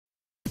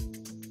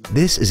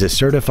This is a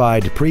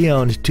certified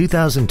pre-owned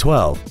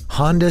 2012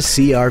 Honda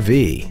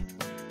CR-V.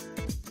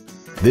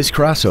 This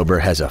crossover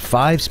has a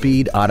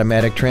 5-speed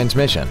automatic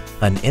transmission,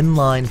 an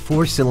inline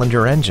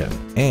 4-cylinder engine,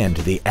 and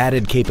the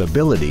added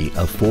capability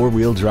of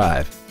 4-wheel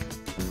drive.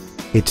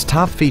 Its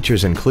top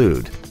features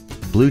include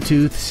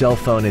Bluetooth cell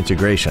phone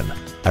integration,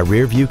 a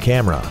rear-view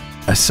camera,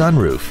 a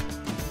sunroof,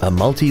 a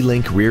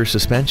multi-link rear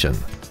suspension,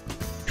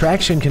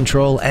 traction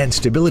control and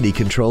stability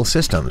control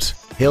systems,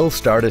 hill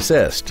start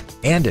assist,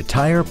 and a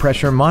tire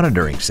pressure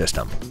monitoring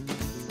system.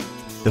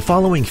 The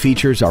following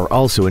features are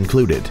also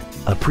included: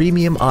 a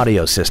premium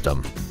audio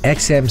system,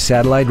 XM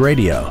satellite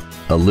radio,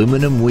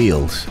 aluminum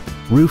wheels,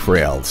 roof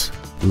rails,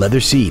 leather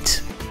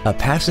seats, a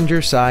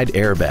passenger side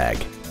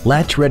airbag,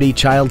 latch-ready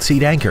child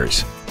seat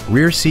anchors,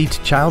 rear seat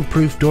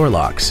child-proof door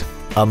locks,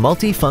 a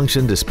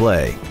multi-function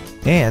display,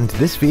 and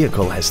this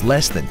vehicle has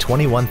less than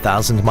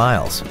 21,000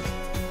 miles.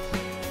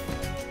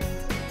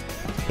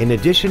 In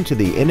addition to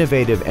the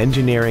innovative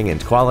engineering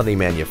and quality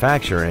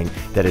manufacturing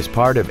that is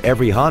part of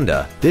every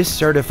Honda, this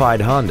certified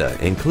Honda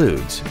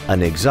includes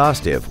an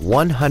exhaustive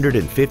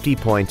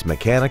 150-point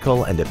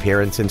mechanical and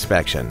appearance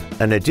inspection,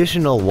 an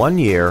additional 1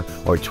 year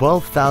or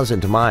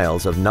 12,000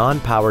 miles of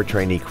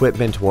non-powertrain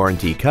equipment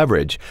warranty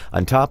coverage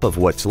on top of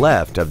what's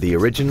left of the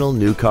original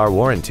new car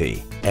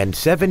warranty, and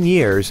 7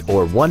 years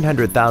or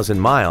 100,000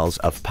 miles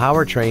of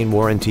powertrain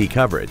warranty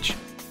coverage.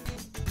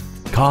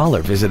 Call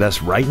or visit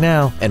us right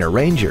now and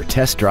arrange your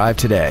test drive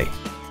today.